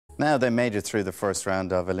Now, they made it through the first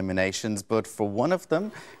round of eliminations, but for one of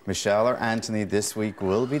them, Michelle or Anthony, this week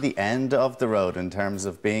will be the end of the road in terms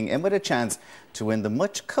of being in with a chance to win the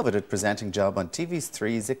much-coveted presenting job on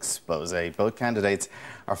TV3's Xposure. Both candidates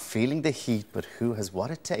are feeling the heat, but who has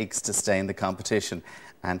what it takes to stay in the competition?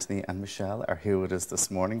 Anthony and Michelle are here with us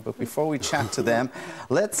this morning, but before we chat to them,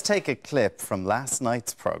 let's take a clip from last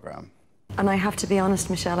night's programme. And I have to be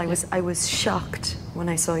honest, Michelle, I was shocked when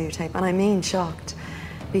I saw your tape, and I mean shocked.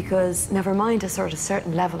 Because never mind a sort of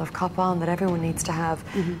certain level of cop-on that everyone needs to have.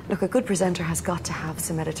 Look, a good presenter has got to have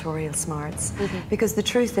some editorial smarts. Because the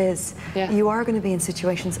truth is, you are going to be in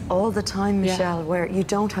situations all the time, Michelle, where you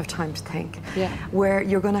don't have time to think. Where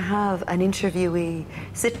you're going to have an interviewee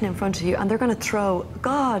sitting in front of you and they're going to throw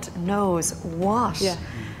God knows what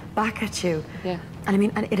back at you. And I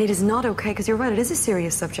mean, and it is not okay, because you're right, it is a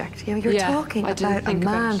serious subject. You know, you're talking about a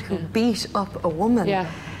man who beat up a woman.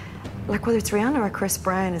 Like, whether it's Rihanna or Chris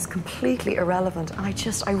Brown is completely irrelevant. And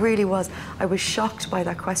I was shocked by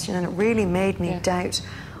that question, and it really made me doubt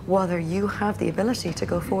whether you have the ability to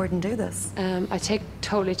go forward and do this. I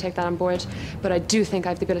totally take that on board, but I do think I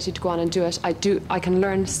have the ability to go on and do it. I can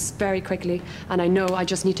learn very quickly, and I know I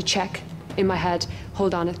just need to check in my head,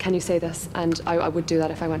 hold on, can you say this? And I would do that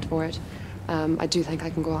if I went for it. I do think I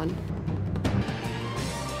can go on.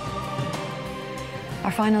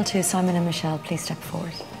 Our final two, Simon and Michelle, please step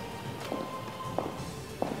forward.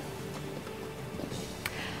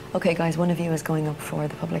 Okay, guys, one of you is going up for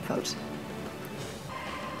the public vote.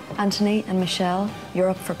 Anthony and Michelle, you're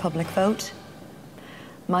up for public vote.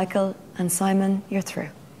 Michael and Simon, you're through.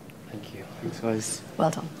 Thank you. Thanks, guys. Well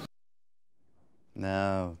done.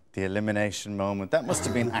 Now, the elimination moment. That must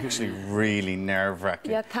have been actually really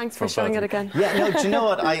nerve-wracking. Yeah, thanks for showing it again. Yeah, no, do you know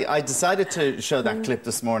what? I decided to show that clip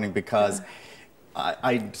this morning because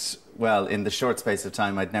well, in the short space of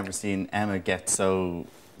time, I'd never seen Emma get so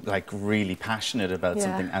really passionate about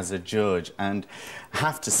something as a judge. And I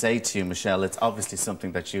have to say to you, Michelle, it's obviously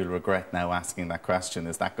something that you'll regret now asking that question.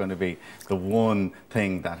 Is that going to be the one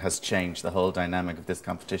thing that has changed the whole dynamic of this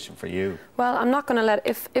competition for you? Well, I'm not going to let,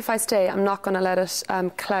 if I stay, I'm not going to let it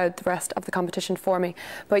cloud the rest of the competition for me.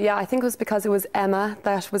 But yeah, I think it was because it was Emma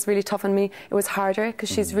that was really tough on me. It was harder because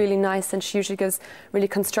she's really nice and she usually gives really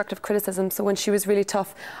constructive criticism. So when she was really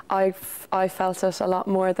tough, I felt it a lot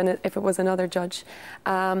more than if it was another judge.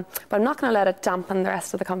 But I'm not going to let it dampen the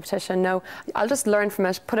rest of the competition. No, I'll just learn from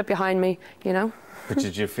it, put it behind me, you know. But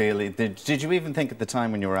did you feel, did you even think at the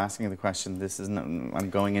time when you were asking the question, this isn't, I'm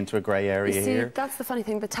going into a grey area here? See, that's the funny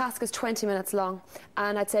thing. The task is 20 minutes long,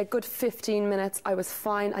 and I'd say a good 15 minutes I was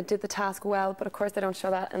fine. I did the task well, but of course they don't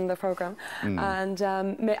show that in the programme. And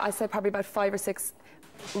I say probably about 5 or 6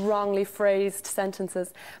 wrongly phrased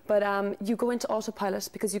sentences, but you go into autopilot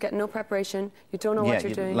because you get no preparation, you don't know what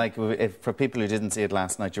you're doing. Like, for people who didn't see it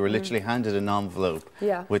last night, you were literally handed an envelope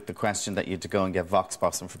with the question that you had to go and get Vox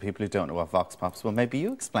Pops, and for people who don't know what Vox Pops, well, maybe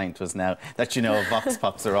you explain to us now that you know what Vox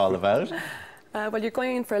Pops are all about. Well, you're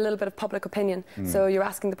going in for a little bit of public opinion, so you're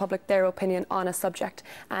asking the public their opinion on a subject,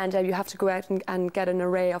 and you have to go out and get an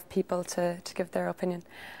array of people to give their opinion.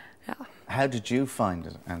 How did you find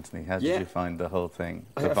it, Anthony? How did you find the whole thing,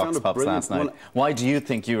 the Vox Pops last night? Why do you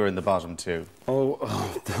think you were in the bottom two?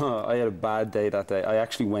 I had a bad day that day. I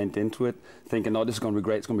actually went into it thinking, oh, this is going to be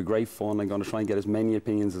great, it's going to be great fun, I'm going to try and get as many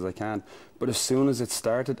opinions as I can. But as soon as it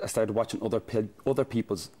started, I started watching other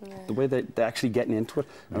people's, the way they're actually getting into it,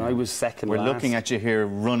 and I was second last. We're looking at you here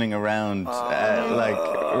running around,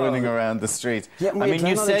 running around the street. I mean,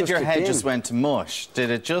 you said your head just went to mush.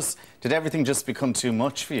 Did everything just become too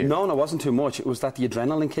much for you? No, it wasn't too much. It was that the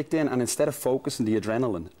adrenaline kicked in, and instead of focusing the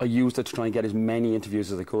adrenaline, I used it to try and get as many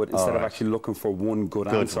interviews as I could, instead of actually looking for one good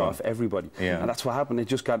answer off everybody. And that's what happened.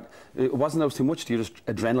 It wasn't that was too much,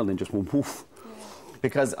 adrenaline just went woof.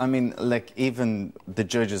 Because, I mean, like, even the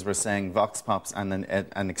judges were saying Vox Pops and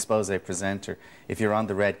an expose presenter, if you're on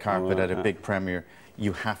the red carpet at a big premiere,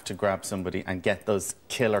 you have to grab somebody and get those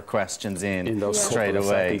killer questions in those straight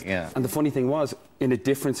away. And the funny thing was, in a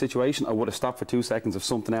different situation, I would have stopped for 2 seconds if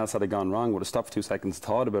something else had gone wrong. Would have stopped for 2 seconds,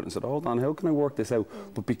 thought about it, and said, "Hold on, how can I work this out?"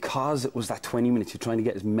 But because it was that 20 minutes, you're trying to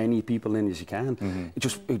get as many people in as you can.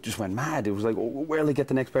 It just went mad. It was like, oh, where'll I get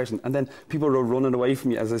the next person? And then people were running away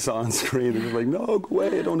from you, as I saw on screen. It was like, no, go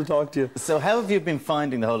away, I don't want to talk to you. So how have you been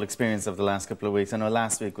finding the whole experience of the last couple of weeks? I know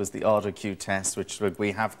last week was the auto cue test, which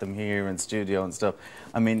we have them here in studio and stuff.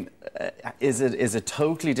 I mean, is it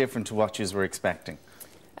totally different to what you were expecting?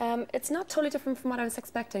 It's not totally different from what I was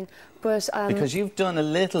expecting, but... because you've done a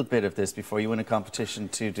little bit of this before. You win a competition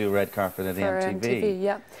to do red carpet at the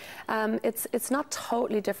MTV. It's not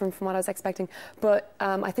totally different from what I was expecting, but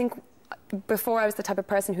I think before I was the type of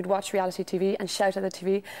person who'd watch reality TV and shout at the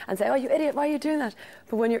TV and say, oh, you idiot, why are you doing that?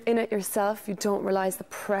 But when you're in it yourself, you don't realise the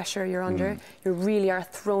pressure you're under. You really are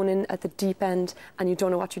thrown in at the deep end and you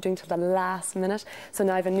don't know what you're doing till the last minute. So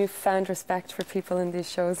now I have a newfound respect for people in these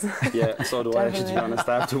shows. Yeah, so do I, actually, to be honest.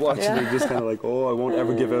 After watching it, just kind of like, oh, I won't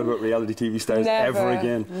ever give out about reality TV stars ever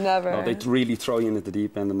again. Never. No, they really throw you in at the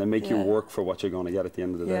deep end and they make you work for what you're going to get at the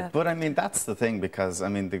end of the day. But I mean, that's the thing, because I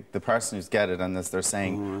mean, the person who's get it, and as they're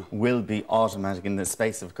saying, will be automatic in the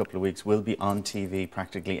space of a couple of weeks, will be on TV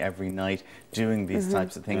practically every night doing these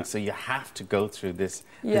types of things. So you have to go through this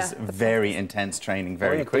very intense training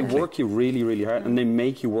very quickly. They work you really, really hard, and they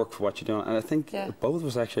make you work for what you're doing. And I think both of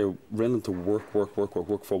us actually are willing to work for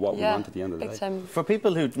what we want at the end of the day. For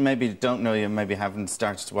people who maybe don't know you, maybe haven't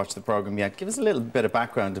started to watch the programme yet, give us a little bit of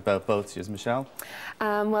background about both of you, Michelle.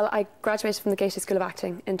 Well, I graduated from the Gately School of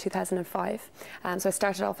Acting in 2005, so I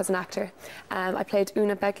started off as an actor. I played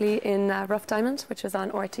Una Begley in Rough Diamond, which was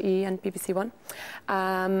on RTE and BBC One.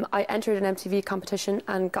 I entered an MTV competition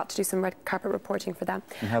and got to do some red carpet reporting for that.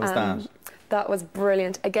 And how was that? That was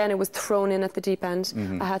brilliant. Again, it was thrown in at the deep end.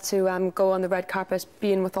 I had to go on the red carpet,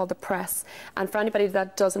 be in with all the press. And for anybody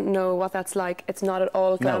that doesn't know what that's like, it's not at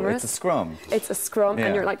all glamorous. No, it's a scrum. It's a scrum,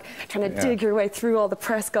 and you're like trying to dig your way through all the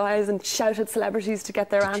press guys and shout at celebrities to get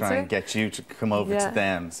their answer. Try and get you to come over to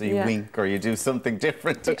them. So you wink or you do something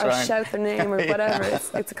different to try or and shout their name or whatever.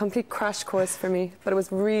 It's a complete crash course for me. But it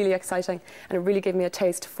was really exciting, and it really gave me a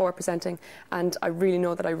taste for presenting. And I really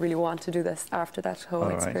know that I really want to do this after that whole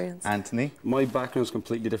experience. Anthony? My background is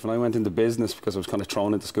completely different. I went into business because I was kind of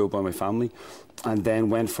thrown into school by my family, and then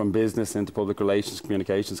went from business into public relations,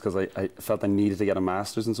 communications, because I felt I needed to get a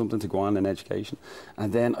master's in something to go on in education.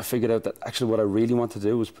 And then I figured out that actually what I really wanted to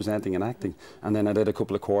do was presenting and acting. And then I did a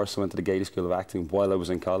couple of courses. I went to the Gately School of Acting while I was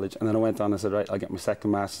in college, and then I went on and said, right, I'll get my second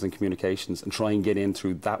master's in communications and try and get in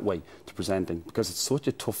through that way to presenting, because it's such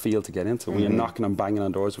a tough field to get into when you're knocking and banging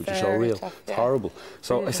on doors with your show reel. It's horrible.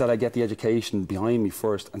 So I said I'd get the education behind me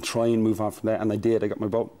first and try and move on from there, and I did. I got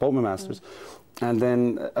both my masters, and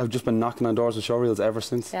then I've just been knocking on doors with showreels ever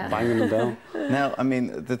since, banging them down. Now, I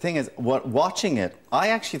mean, the thing is, watching it, I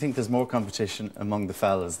actually think there's more competition among the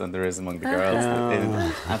fellas than there is among the girls.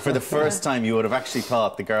 And for the first time, you would have actually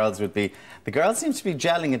thought the girls would be... The girls seem to be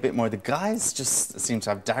gelling a bit more. The guys just seem to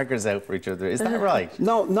have daggers out for each other. Is that right?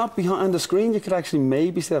 No, not behind. On the screen, you could actually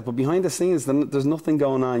maybe see that, but behind the scenes, there's nothing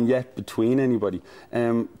going on yet between anybody.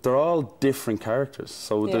 They're all different characters,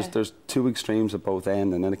 so there's two extremes at both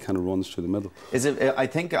ends, and then it kind of runs through the middle. Is it? I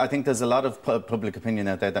think there's a lot of public opinion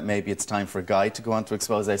out there that maybe it's time for a guy to go on to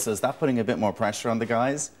Xposure. So is that putting a bit more pressure on the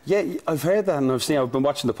guys? Yeah, I've heard that, and I've been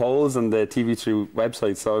watching the polls and the TV3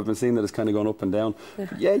 website, so I've been seeing that it's kind of going up and down.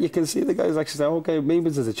 Yeah, you can see the guys actually say, okay, maybe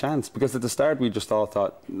there's a chance, because at the start we just all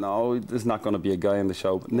thought, no, there's not going to be a guy in the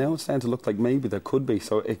show, but now it's starting to look like maybe there could be,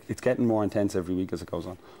 so it's getting more intense every week as it goes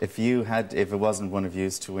on. If it wasn't one of you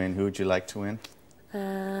to win, who would you like to win?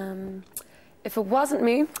 If it wasn't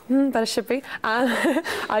me, but it should be,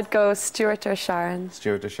 I'd go Stuart or Sharon.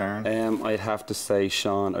 Stuart or Sharon? I'd have to say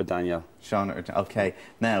Sean or Danielle. Sean or okay.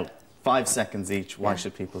 Now, 5 seconds each. Why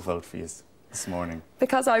should people vote for you this morning?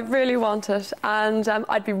 Because I really want it, and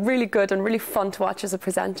I'd be really good and really fun to watch as a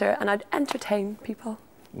presenter, and I'd entertain people.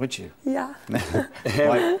 Would you? Yeah.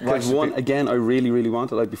 Again, I really, really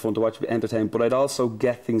want it. I'd be fun to watch, be entertained, but I'd also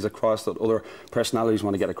get things across that other personalities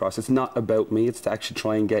want to get across. It's not about me, it's to actually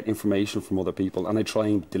try and get information from other people, and I try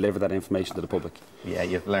and deliver that information to the public. Yeah,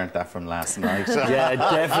 you've learned that from last night. Yeah,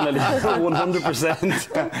 definitely,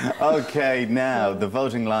 100%. Okay, now the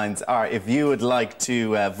voting lines are, if you would like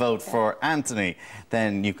to vote for Anthony,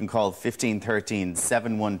 then you can call 1513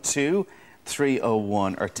 712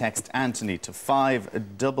 301 or text Anthony to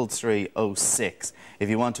 53306. If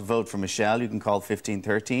you want to vote for Michelle, you can call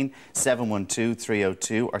 1513 712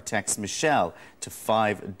 302 or text Michelle to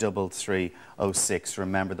 53306.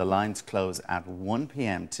 Remember, the lines close at 1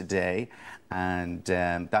 p.m. today, and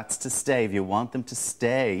that's to stay if you want them to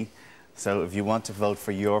stay. So if you want to vote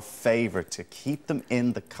for your favourite to keep them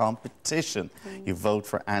in the competition, you vote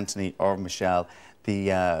for Anthony or Michelle.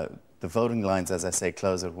 The voting lines, as I say,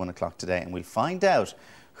 close at 1 o'clock today, and we'll find out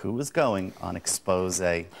who is going on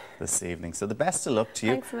Xposure this evening. So the best of luck to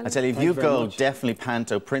you. I tell you, if you go, definitely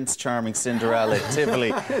Panto, Prince Charming, Cinderella,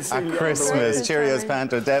 Tivoli at Christmas, Cheerios,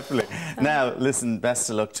 Panto, definitely. Now, listen, best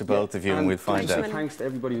of luck to both of you, and we'll find out. Thanks to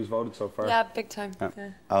everybody who's voted so far. Yeah, big time.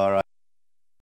 All right.